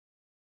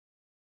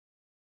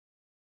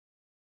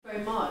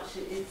Very much.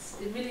 It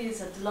really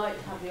is a delight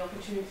to have the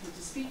opportunity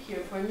to speak here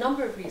for a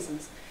number of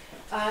reasons.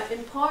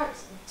 In part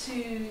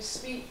to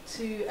speak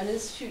to an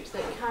institute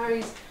that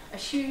carries a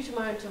huge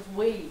amount of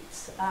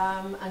weight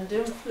and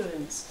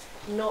influence,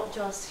 not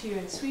just here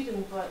in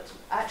Sweden, but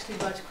actually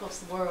right across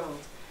the world.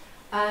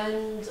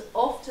 And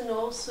often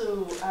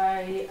also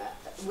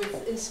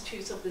with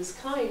institutes of this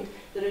kind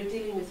that are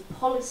dealing with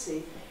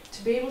policy,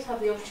 to be able to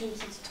have the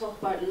opportunity to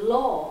talk about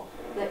law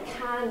that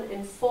can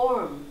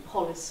inform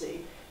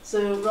policy.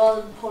 So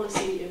rather than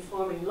policy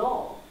informing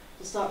law,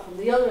 to start from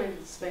the other end of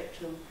the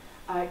spectrum,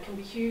 can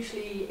be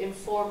hugely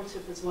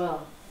informative as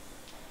well.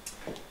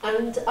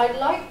 And I'd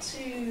like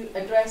to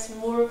address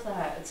more of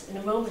that in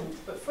a moment,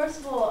 but first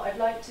of all I'd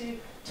like to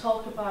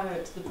talk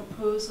about the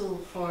proposal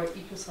for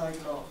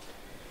ecocide law.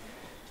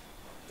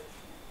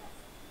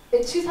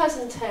 In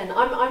 2010,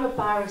 I'm a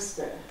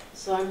barrister,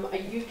 so I'm a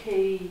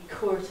UK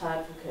court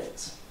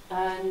advocate,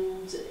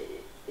 and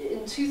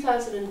in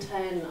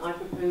 2010 I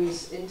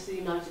proposed into the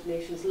United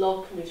Nations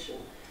Law Commission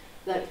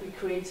that we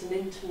create an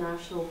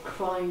international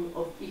crime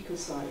of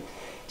ecocide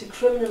to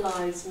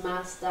criminalise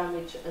mass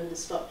damage and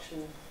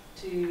destruction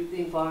to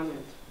the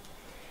environment.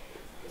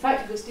 In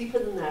fact, it goes deeper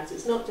than that.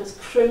 It's not just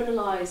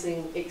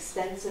criminalising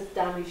extensive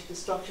damage,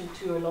 destruction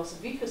to or loss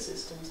of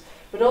ecosystems,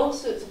 but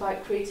also it's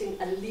about creating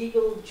a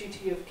legal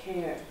duty of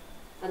care.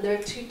 And there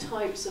are two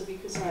types of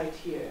ecocide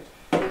here.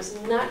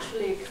 There's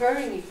naturally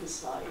occurring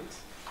ecocide,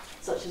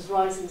 such as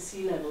rising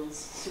sea levels,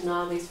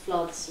 tsunamis,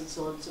 floods, and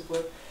so on and so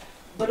forth.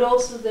 But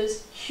also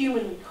there's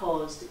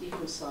human-caused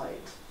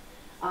ecocide,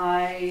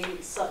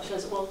 such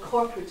as, well,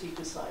 corporate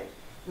ecocide,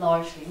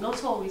 largely.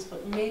 Not always,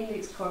 but mainly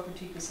it's corporate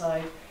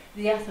ecocide.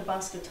 The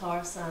Athabasca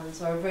tar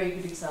sands are a very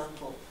good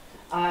example,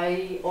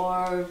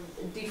 or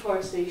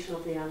deforestation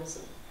of the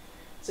Amazon.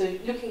 So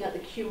looking at the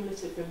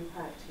cumulative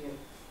impact here.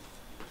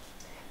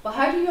 But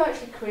how do you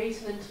actually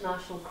create an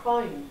international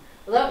crime?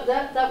 Well,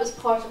 that was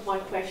part of my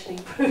questioning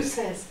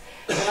process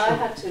that I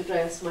had to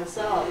address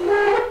myself,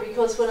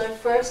 because when I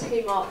first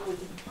came up with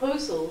the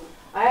proposal,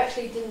 I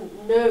actually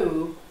didn't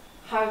know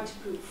how to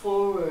put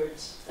forward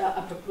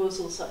a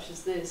proposal such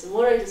as this. And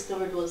what I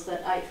discovered was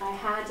that I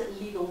had a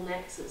legal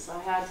nexus. I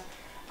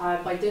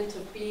had, by dint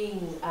of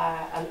being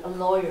a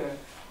lawyer,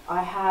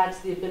 I had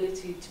the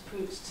ability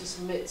to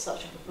submit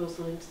such a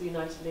proposal into the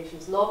United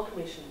Nations Law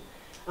Commission.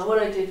 And what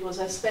I did was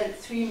I spent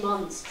 3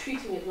 months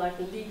treating it like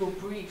a legal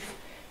brief,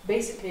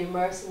 basically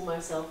immersing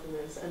myself in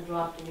this and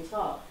drafting it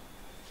up.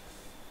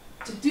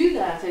 To do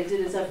that, I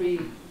did as every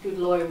good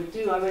lawyer would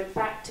do. I went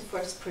back to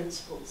first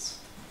principles.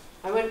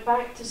 I went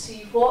back to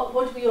see what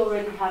do we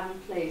already have in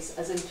place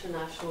as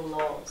international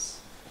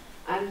laws.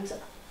 And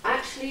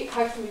actually,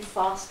 how can we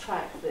fast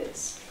track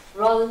this?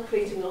 Rather than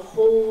creating a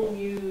whole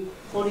new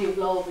body of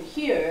law over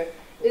here,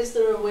 is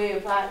there a way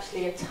of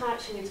actually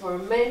attaching it or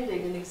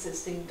amending an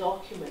existing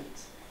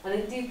document? And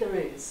indeed there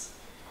is.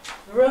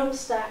 The Rome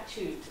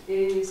Statute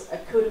is a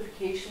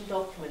codification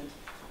document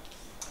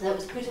that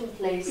was put in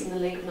place in the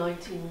late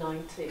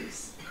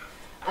 1990s.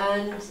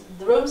 And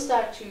the Rome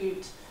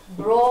Statute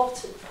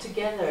brought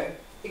together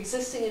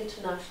existing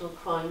international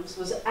crimes,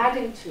 was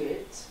adding to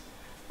it,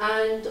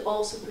 and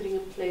also putting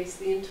in place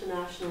the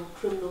International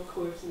Criminal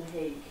Court in The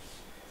Hague.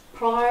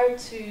 Prior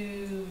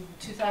to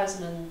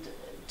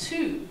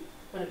 2002,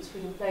 when it was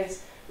put in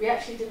place, we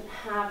actually didn't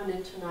have an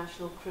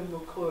international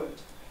criminal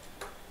court.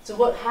 So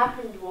what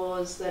happened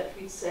was that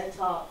we set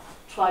up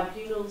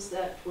tribunals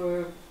that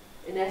were,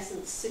 in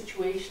essence,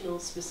 situational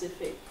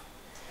specific.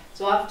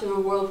 So after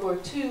World War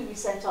II, we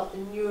set up the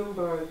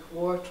Nuremberg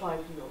war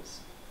tribunals.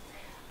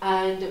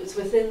 And it was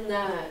within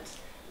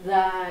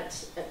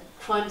that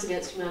crimes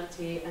against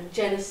humanity and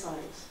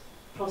genocide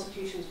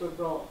prosecutions were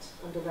brought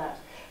under that.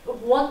 But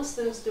once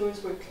those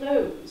doors were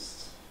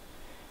closed,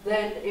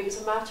 then it was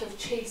a matter of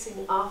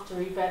chasing after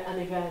an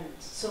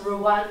event. So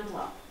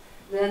Rwanda,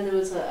 then there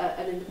was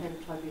an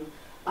independent tribunal.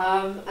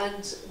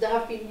 And there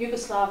have been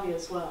Yugoslavia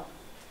as well.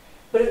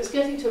 But it was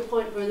getting to a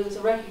point where there was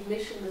a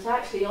recognition that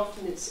actually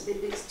often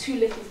it's too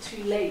little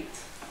too late,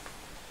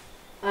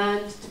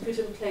 and to put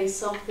in place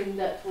something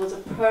that was a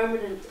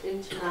permanent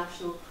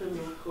international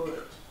criminal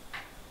court.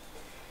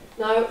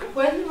 Now,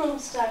 when the Rome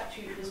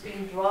Statute was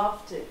being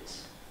drafted,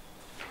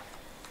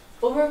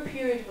 over a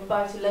period of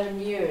about 11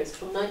 years,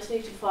 from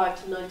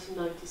 1985 to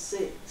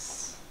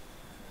 1996,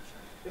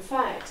 in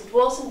fact, it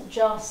wasn't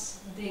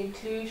just the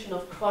inclusion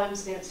of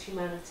crimes against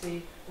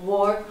humanity,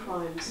 war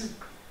crimes,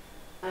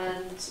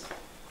 and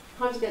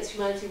crimes against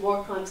humanity,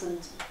 war crimes,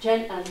 and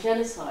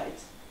genocide,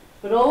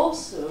 but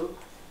also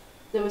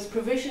there was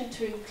provision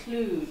to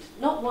include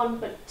not one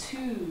but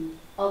 2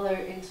 other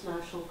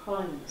international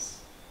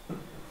crimes.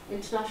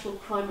 International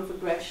crime of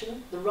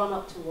aggression, the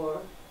run-up to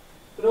war,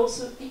 but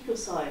also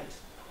ecocide.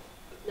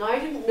 Now, I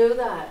didn't know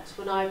that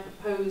when I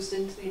proposed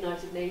into the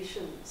United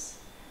Nations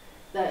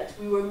that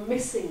we were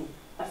missing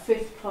a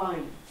 5th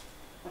crime,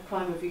 a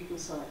crime of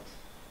ecocide.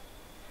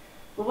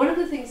 But one of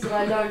the things that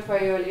I learned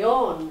very early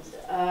on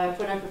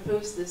when I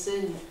proposed this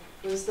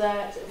was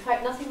that, in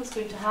fact, nothing was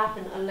going to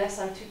happen unless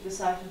I took this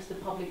out into the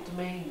public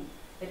domain.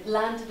 It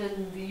landed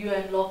in the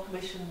UN Law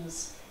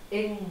Commission's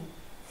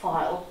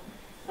file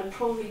and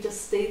probably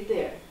just stayed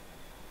there.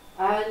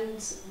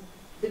 And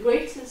the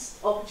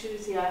greatest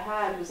opportunity I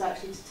had was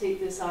actually to take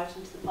this out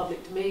into the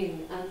public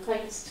domain, and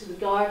thanks to the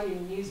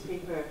Guardian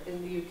newspaper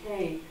in the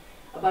UK,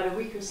 about a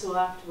week or so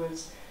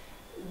afterwards,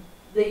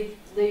 they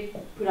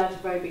put out a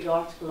very big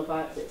article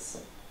about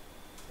this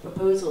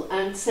proposal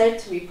and said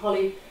to me,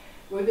 Polly,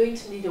 we're going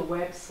to need a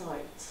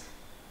website.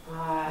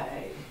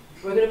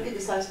 We're going to put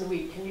this out in a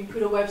week. Can you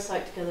put a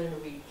website together in a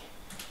week?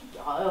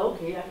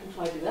 Okay, I can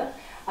try to do that.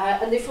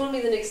 And they phoned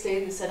me the next day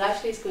and they said,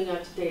 actually it's going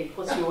out today,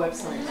 what's your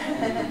website?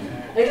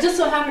 And it just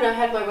so happened I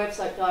had my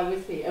website guy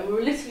with me, and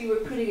we were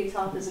putting it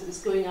up as it was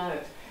going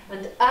out.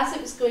 And as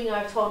it was going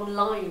out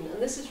online,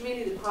 and this is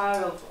really the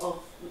power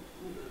of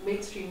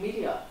mainstream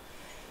media,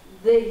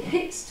 the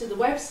hits to the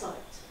website,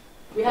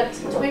 we had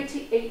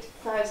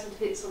 28,000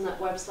 hits on that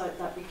website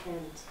that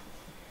weekend.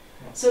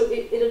 So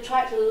it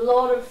attracted a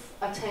lot of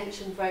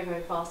attention very,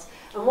 very fast.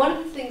 And one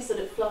of the things that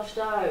it flushed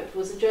out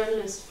was a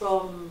journalist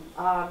from,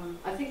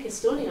 I think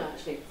Estonia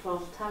actually,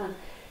 from Tallinn,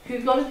 who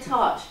got in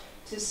touch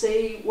to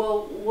say,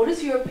 well, what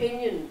is your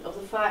opinion of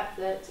the fact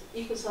that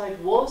ecocide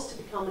was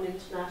to become an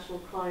international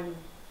crime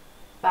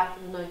back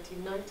in the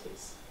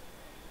 1990s?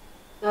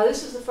 Now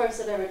this was the first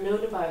I'd ever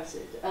known about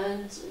it,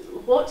 and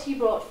what he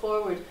brought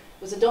forward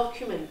was a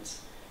document,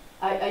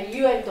 a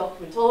UN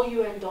document. All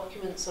UN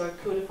documents are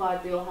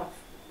codified, they all have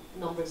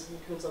numbers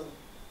and codes on them.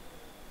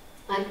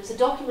 And it's a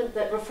document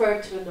that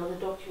referred to another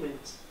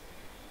document.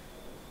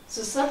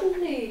 So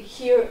suddenly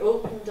here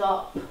opened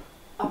up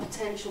a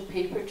potential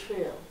paper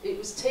trail. It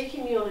was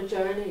taking me on a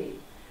journey,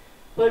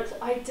 but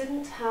I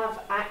didn't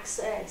have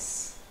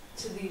access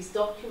to these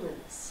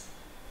documents.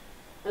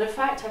 And in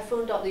fact, I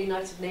phoned up the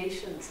United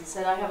Nations and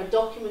said, I have a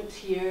document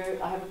here,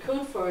 I have a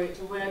code for it,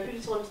 and when I put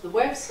it onto the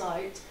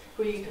website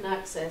where you can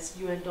access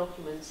UN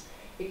documents,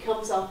 it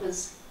comes up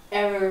as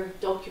error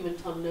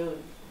document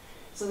unknown.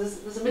 So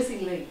there's a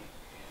missing link.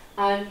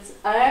 And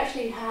I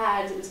actually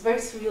had, it was a very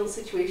surreal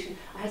situation,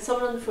 I had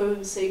someone on the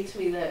phone saying to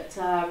me that,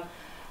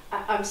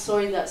 I'm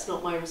sorry, that's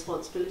not my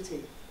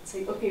responsibility. I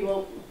say, okay,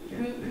 well,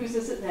 whose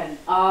is it then?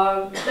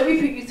 Let me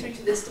put you through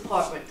to this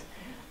department.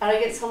 And I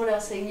get someone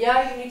else saying,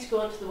 yeah, you need to go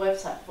onto the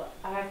website. Well,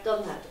 I have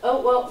done that.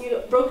 Oh, well, you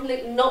know, broken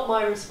link, not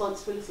my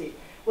responsibility.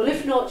 Well,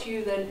 if not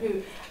you, then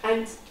who?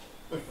 And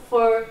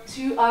for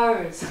 2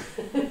 hours,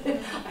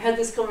 I had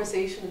this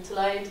conversation until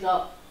I ended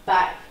up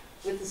back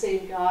with the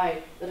same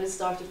guy that I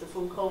started the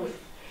phone call with.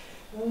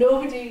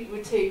 Nobody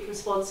would take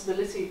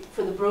responsibility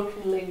for the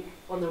broken link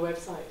on their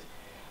website.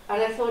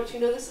 And I thought, you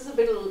know, this is a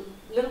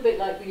little bit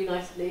like the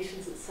United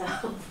Nations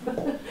itself.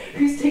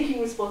 Who's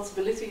taking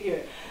responsibility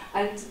here?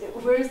 And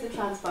where is the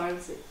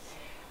transparency?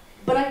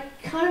 But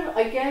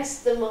I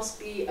guess there must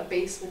be a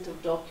basement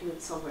of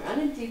documents somewhere,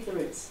 and indeed there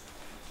is.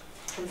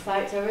 In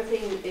fact,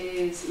 everything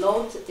is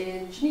logged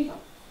in Geneva.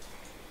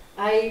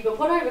 But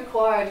what I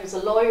required was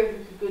a lawyer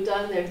who could go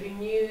down there, who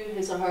knew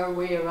his or her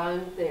way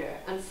around there,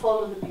 and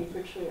follow the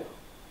paper trail.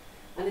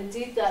 And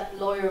indeed that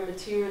lawyer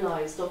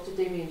materialised, Dr.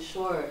 Damien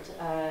Short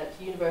at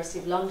the University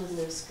of London,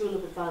 their School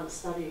of Advanced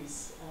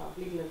Studies,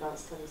 Legal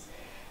Advanced Studies.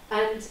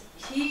 And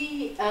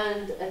he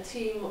and a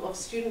team of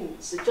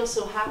students, it just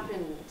so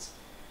happened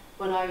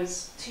when I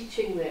was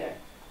teaching there,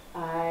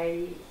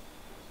 and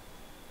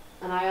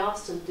I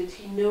asked him, did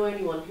he know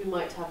anyone who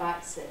might have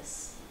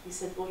access? He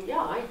said, well,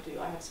 yeah, I do,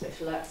 I have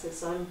special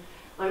access. I'm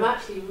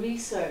actually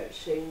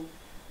researching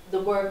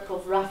the work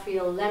of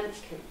Raphael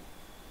Lemkin.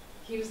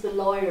 He was the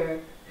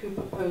lawyer who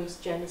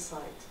proposed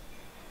genocide.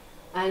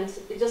 And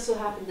it just so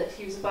happened that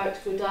he was about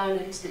to go down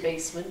into the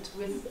basement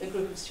with a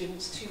group of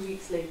students 2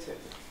 weeks later.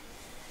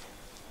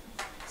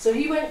 So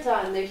he went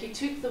down there, he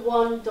took the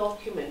one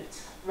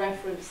document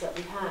reference that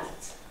we had,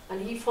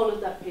 and he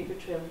followed that paper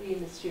trail, he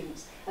and the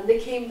students, and they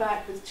came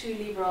back with 2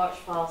 LibreArch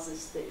files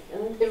this thick.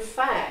 And in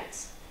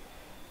fact,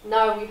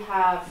 now we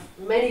have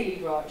many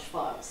LibreArch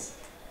files,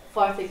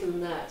 far thicker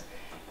than that.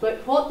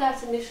 But what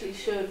that initially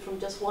showed from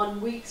just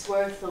 1 week's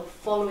worth of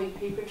following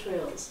paper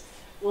trails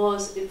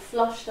was it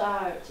flushed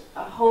out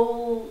a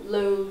whole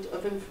load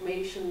of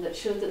information that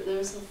showed that there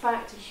was in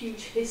fact a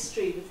huge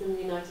history within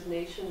the United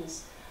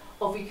Nations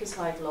of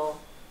ecocide law.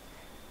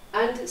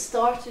 And it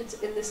started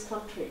in this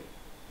country,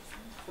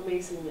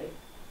 amazingly.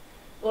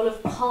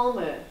 Olaf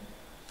Palme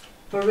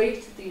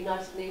berated the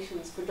United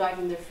Nations for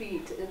dragging their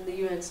feet in the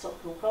UN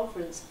Stockholm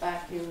conference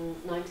back in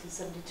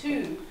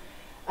 1972.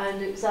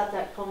 And it was at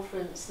that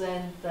conference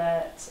then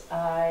that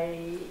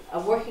a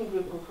working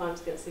group on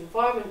crimes against the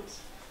environment,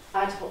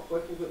 ad hoc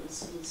working group,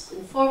 was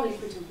informally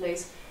put in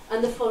place.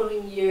 And the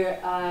following year,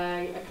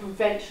 a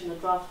convention, a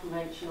draft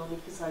convention on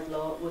ecocide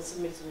law, was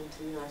submitted into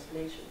the United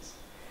Nations.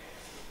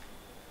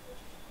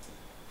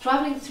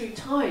 Travelling through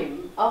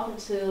time, up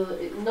until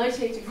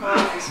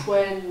 1985 was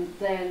when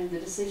then the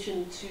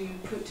decision to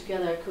put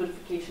together a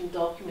codification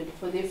document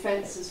for the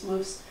offences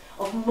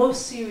of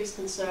most serious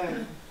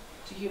concern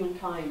to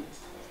humankind.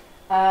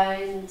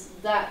 And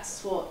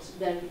that's what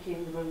then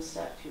became the Rome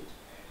Statute.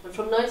 And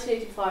from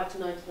 1985 to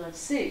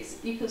 1996,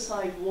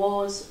 ecocide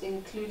was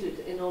included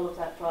in all of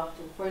that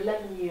drafting for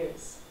 11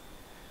 years,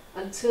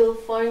 until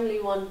finally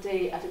one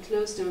day at a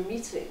closed-door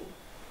meeting,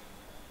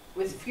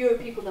 with fewer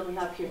people than we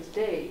have here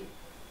today,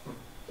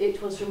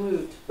 it was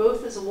removed,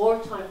 both as a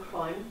wartime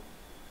crime,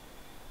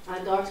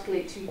 and Article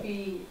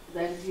 82B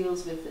then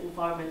deals with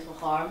environmental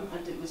harm,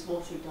 and it was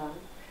watered down,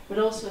 but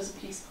also as a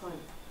peace crime.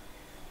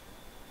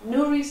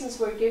 No reasons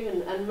were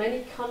given, and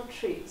many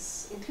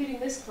countries, including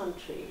this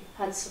country,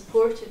 had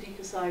supported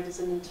ecocide as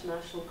an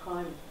international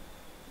crime.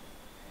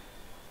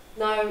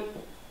 Now,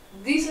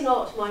 these are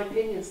not my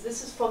opinions.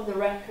 This is from the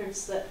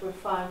records that were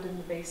found in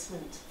the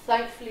basement.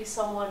 Thankfully,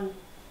 someone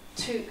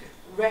took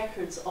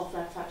records of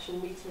that actual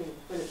meeting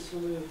when it was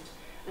removed,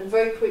 and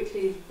very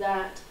quickly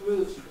that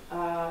group,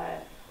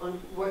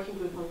 working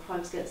group on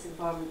crimes against the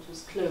environment,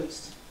 was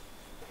closed.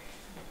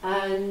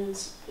 And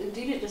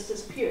indeed, it just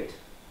disappeared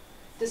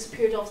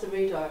off the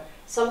radar.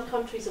 Some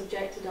countries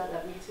objected at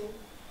that meeting,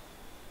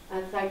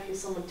 and thankfully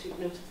someone took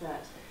note of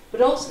that.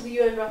 But also the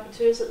UN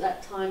rapporteurs at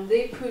that time,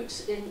 they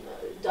put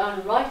down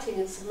in writing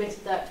and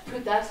submitted that,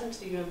 put that into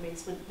the UN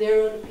basement,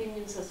 their own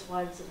opinions as to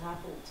why this had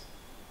happened.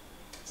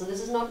 So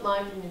this is not my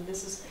opinion,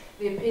 this is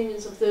the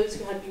opinions of those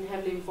who had been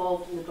heavily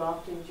involved in the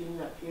drafting during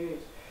that period.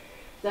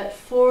 That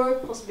 4,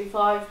 possibly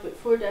 5, but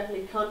 4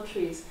 definitely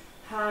countries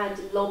had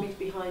lobbied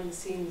behind the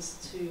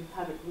scenes to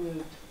have it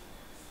removed.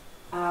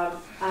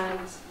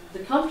 And the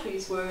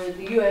countries were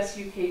the US,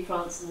 UK,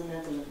 France, and the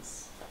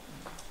Netherlands.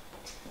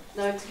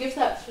 Now, to give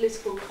that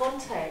political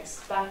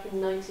context, back in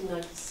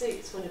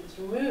 1996, when it was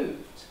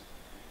removed,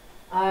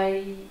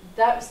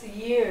 that was the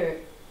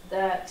year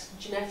that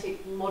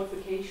genetic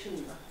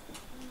modification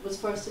was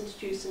first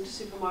introduced into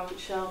supermarket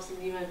shelves in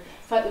the UN. In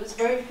fact, there was a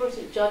very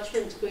important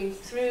judgment going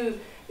through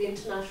the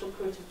International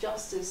Court of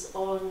Justice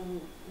on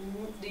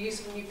the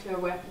use of nuclear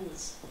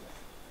weapons.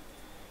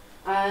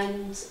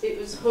 And it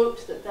was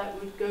hoped that that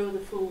would go the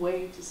full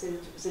way to say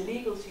that it was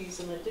illegal to use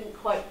them, and it didn't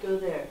quite go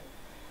there.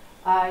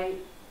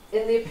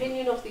 In the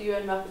opinion of the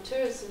UN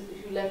rapporteurs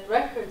who left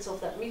records of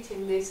that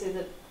meeting, they say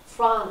that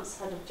France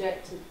had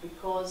objected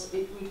because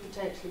it would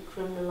potentially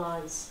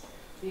criminalise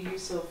the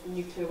use of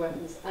nuclear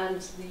weapons and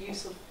the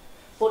use of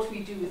what we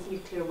do with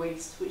nuclear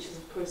waste, which is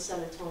of course sell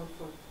it on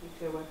for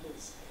nuclear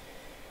weapons.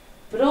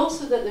 But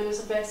also that there was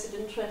a vested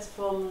interest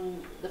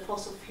from the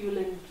fossil fuel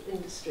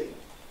industry,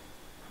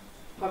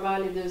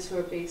 primarily those who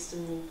are based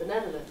in the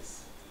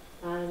Netherlands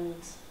and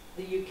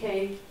the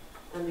UK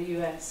and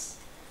the US.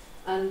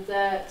 And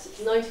that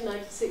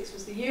 1996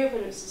 was the year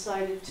when it was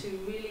decided to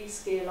really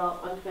scale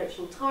up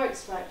unconventional tar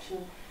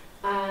extraction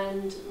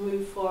and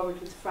move forward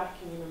with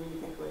fracking in a really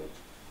big way.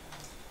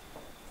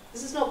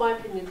 This is not my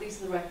opinion,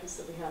 these are the records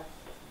that we have.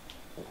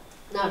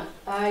 Now,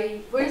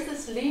 where does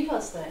this leave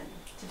us then,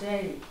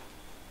 today?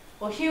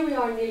 Well, here we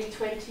are nearly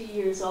 20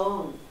 years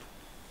on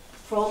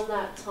from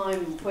that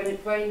time when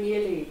it very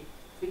nearly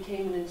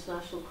became an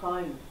international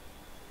crime.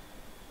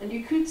 And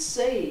you could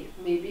say,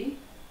 maybe,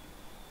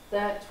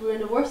 that we're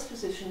in a worse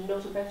position,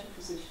 not a better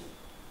position.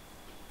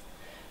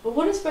 But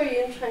what is very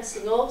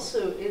interesting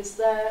also is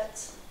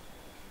that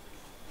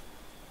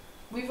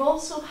we've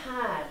also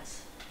had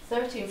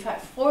 30, in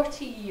fact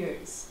 40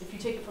 years, if you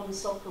take it from the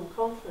Stockholm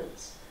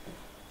Conference,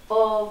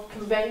 of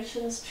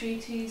conventions,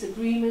 treaties,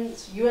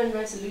 agreements, UN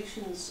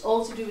resolutions,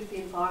 all to do with the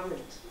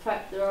environment. In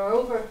fact, there are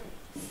over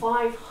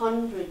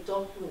 500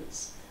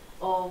 documents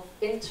of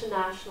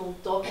international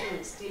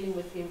documents dealing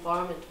with the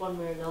environment one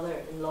way or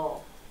another in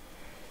law.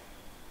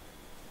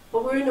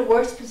 But we're in a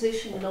worse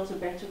position, not a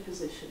better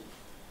position.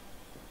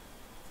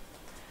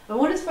 And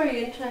what is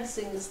very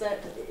interesting is that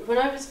when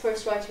I was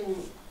first writing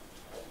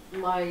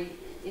my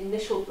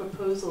initial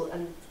proposal,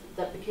 and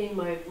that became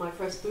my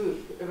first book,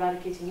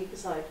 Eradicating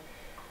Ecocide,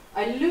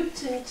 I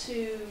looked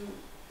into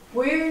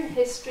where in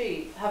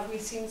history have we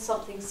seen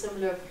something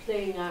similar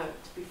playing out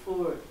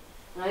before.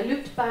 And I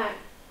looked back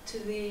to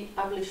the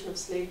abolition of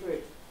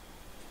slavery.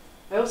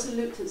 I also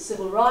looked at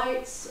civil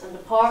rights and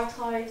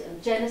apartheid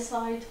and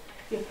genocide.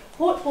 You know,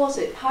 what was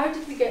it? How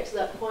did we get to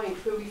that point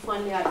where we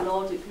finally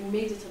outlawed it, we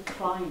made it a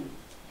crime?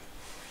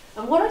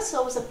 And what I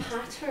saw was a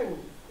pattern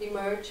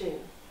emerging,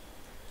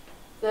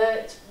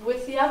 that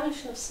with the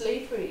abolition of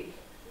slavery,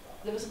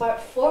 there was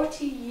about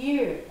 40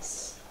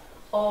 years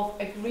of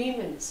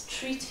agreements,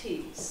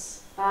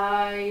 treaties,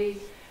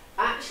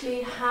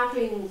 actually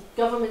having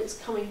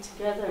governments coming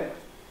together,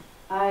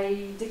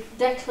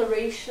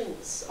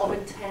 declarations of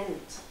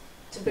intent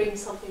to bring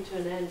something to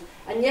an end.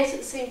 And yet at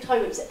the same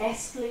time it was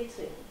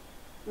escalating,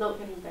 not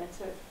getting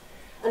better.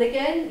 And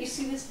again, you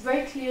see this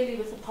very clearly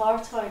with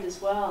apartheid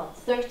as well.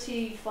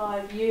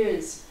 35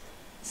 years,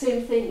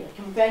 same thing,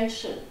 a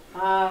convention,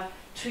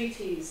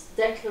 treaties,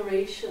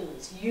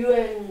 declarations,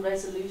 UN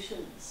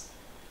resolutions,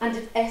 and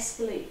it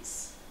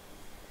escalates.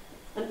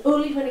 And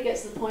only when it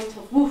gets to the point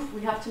of, woof,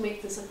 we have to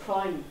make this a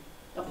crime.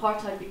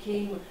 Apartheid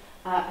became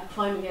a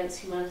crime against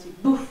humanity.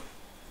 Woof,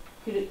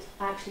 could it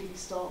actually be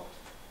stopped?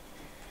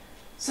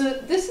 So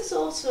this is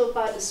also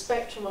about the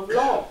spectrum of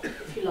law,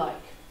 if you like.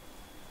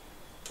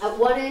 At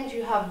one end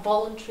you have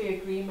voluntary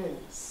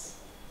agreements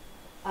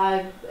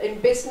In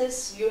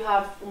business, you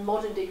have, in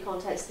modern day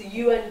context, the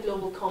UN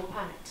Global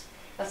Compact.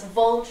 That's a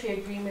voluntary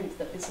agreement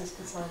that business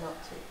can sign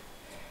up to.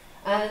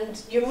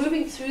 And you're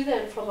moving through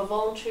then from a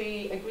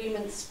voluntary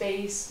agreement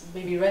space,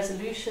 maybe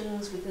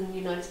resolutions within the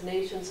United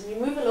Nations, and you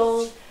move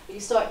along and you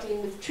start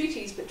dealing with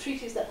treaties, but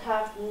treaties that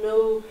have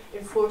no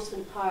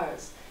enforcement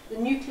powers. The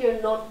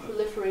Nuclear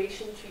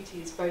Non-Proliferation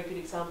Treaty is a very good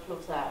example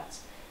of that.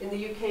 In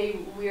the UK,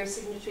 we are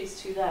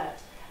signatories to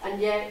that. And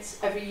yet,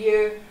 every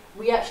year,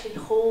 we actually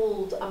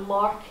hold a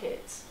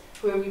market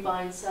where we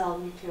buy and sell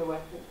nuclear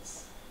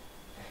weapons.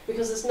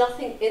 Because there's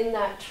nothing in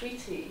that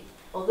treaty,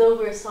 although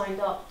we're signed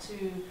up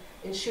to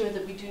ensure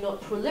that we do not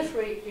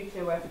proliferate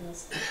nuclear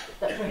weapons,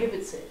 that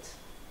prohibits it.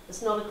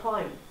 It's not a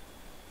crime.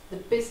 The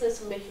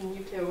business of making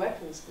nuclear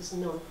weapons is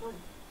not a crime.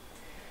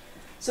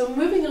 So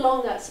moving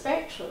along that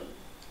spectrum,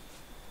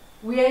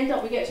 we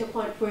get to a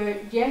point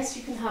where, yes,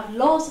 you can have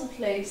laws in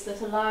place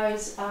that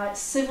allows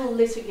civil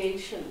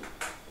litigation.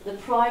 The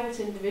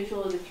private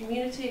individual or the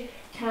community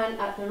can,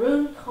 at their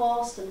own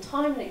cost and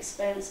time and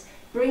expense,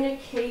 bring a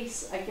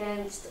case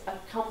against a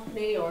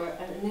company or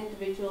an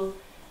individual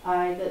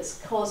that's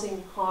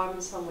causing harm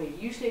in some way.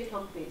 Usually a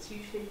company. It's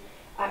usually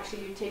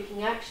actually you're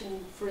taking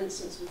action, for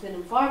instance, within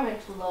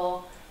environmental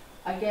law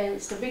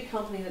against a big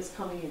company that's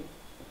coming in.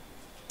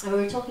 And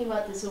we were talking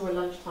about this over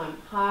lunchtime,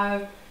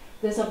 how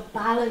there's a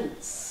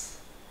balance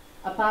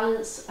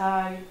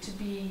to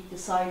be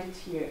decided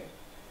here.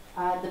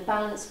 The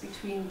balance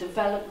between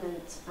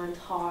development and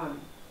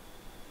harm.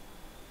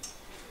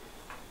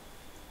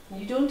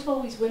 You don't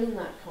always win in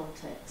that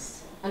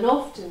context. And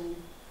often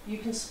you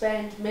can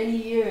spend many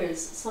years,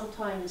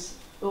 sometimes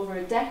over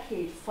a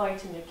decade,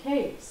 fighting a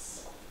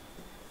case.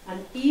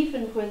 And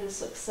even with a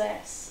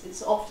success,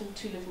 it's often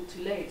too little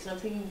too late. And I'm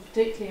thinking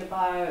particularly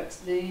about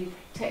the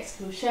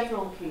Texaco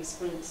Chevron case,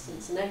 for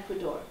instance, in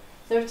Ecuador.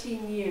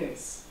 13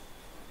 years.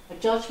 A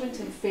judgment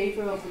in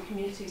favour of the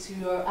communities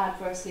who are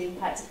adversely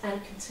impacted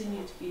and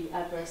continue to be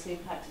adversely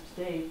impacted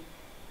today.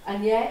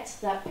 And yet,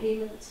 that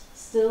payment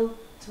still,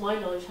 to my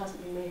knowledge,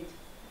 hasn't been made.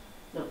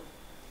 No.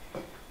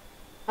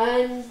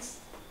 And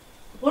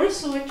what is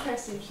so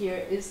interesting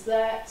here is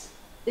that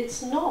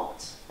it's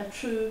not a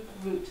true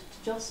route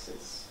to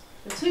justice.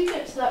 Until you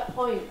get to that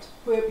point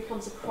where it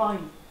becomes a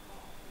crime,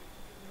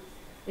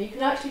 and you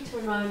can actually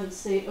turn around and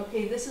say,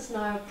 okay, this is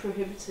now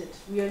prohibited.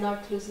 We are now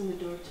closing the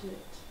door to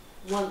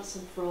it, once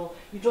and for all.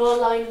 You draw a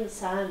line in the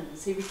sand and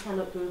say we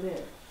cannot go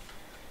there.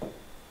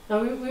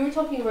 Now, we were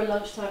talking over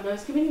lunchtime, and I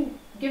was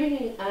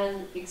giving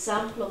an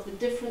example of the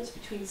difference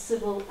between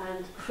civil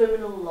and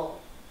criminal law.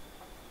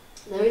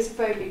 There is a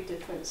very big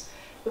difference.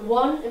 The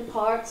one, in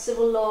part,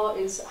 civil law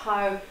is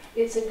how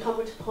it's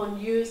incumbent upon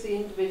you as the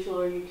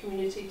individual or your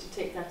community to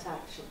take that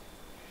action.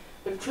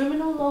 But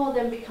criminal law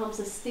then becomes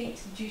a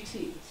state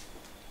duty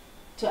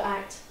to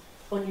act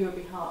on your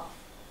behalf.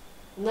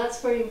 And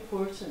that's very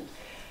important.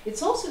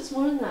 It's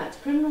more than that.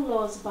 Criminal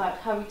law is about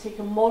how we take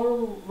a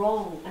moral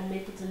wrong and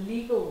make it a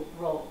legal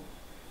wrong.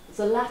 There's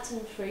a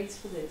Latin phrase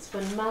for this,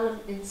 when malum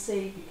in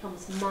se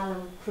becomes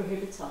malum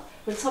prohibita.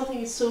 When something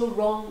is so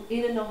wrong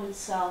in and of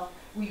itself,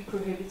 we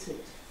prohibit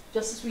it.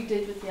 Just as we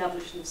did with the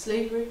abolition of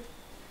slavery,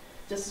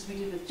 just as we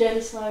did with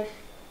genocide,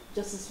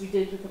 just as we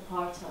did with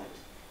apartheid.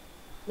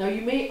 Now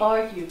you may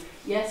argue,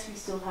 yes, we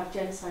still have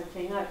genocide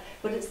playing out,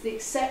 but it's the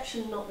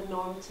exception, not the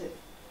normative.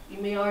 You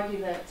may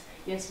argue that,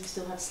 yes, we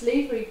still have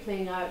slavery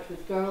playing out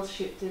with girls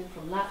shipped in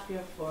from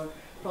Latvia for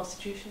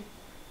prostitution.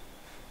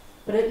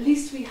 But at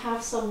least we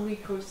have some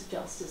recourse to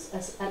justice.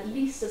 At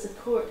least as a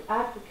court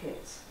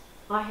advocate,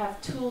 I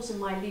have tools in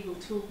my legal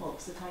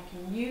toolbox that I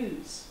can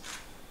use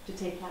to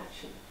take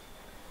action.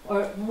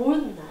 Or more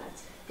than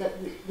that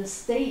the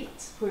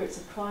state, where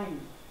it's a crime,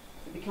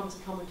 it becomes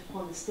incumbent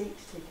upon the state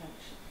to take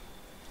action.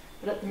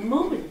 But at the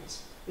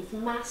moment, with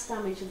mass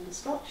damage and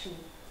destruction,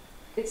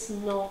 it's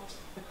not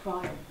a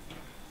crime.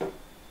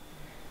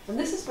 And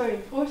this is very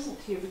important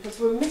here because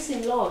we're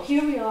missing law.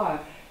 Here we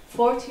are,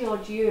 40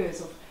 odd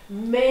years of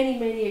many,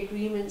 many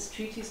agreements,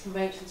 treaties,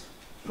 conventions,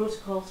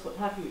 protocols, what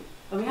have you.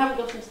 And we haven't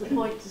gotten to the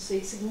point to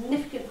say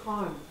significant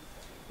harm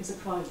is a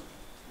crime.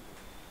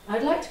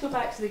 I'd like to go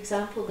back to the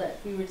example that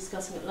we were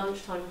discussing at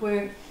lunchtime,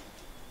 where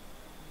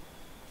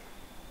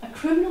a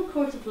criminal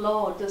court of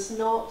law does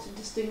not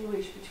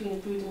distinguish between a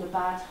good and a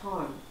bad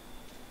harm.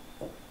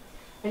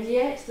 And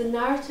yet the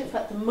narrative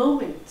at the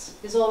moment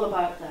is all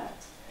about that.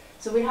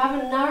 So we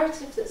have a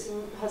narrative that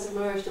has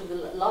emerged over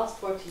the last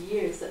 40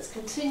 years that's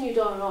continued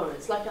on and on.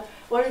 It's like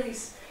one of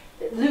these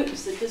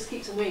loops that just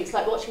keeps on going. It's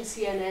like watching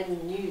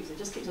CNN news. It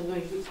just keeps on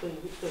going, loops going,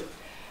 loops going.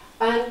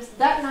 And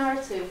that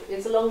narrative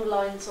is along the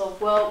lines of,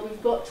 well,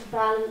 we've got to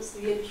balance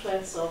the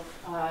interests of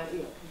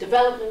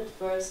development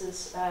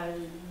versus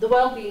the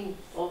well-being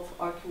of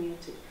our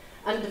community.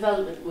 And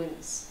development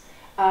wins.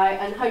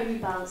 And how do we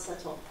balance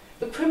that off?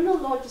 But criminal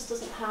law just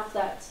doesn't have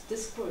that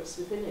discourse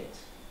within it.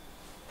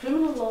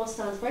 Criminal law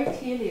stands very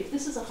clearly, if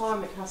this is a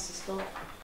harm, it has to stop.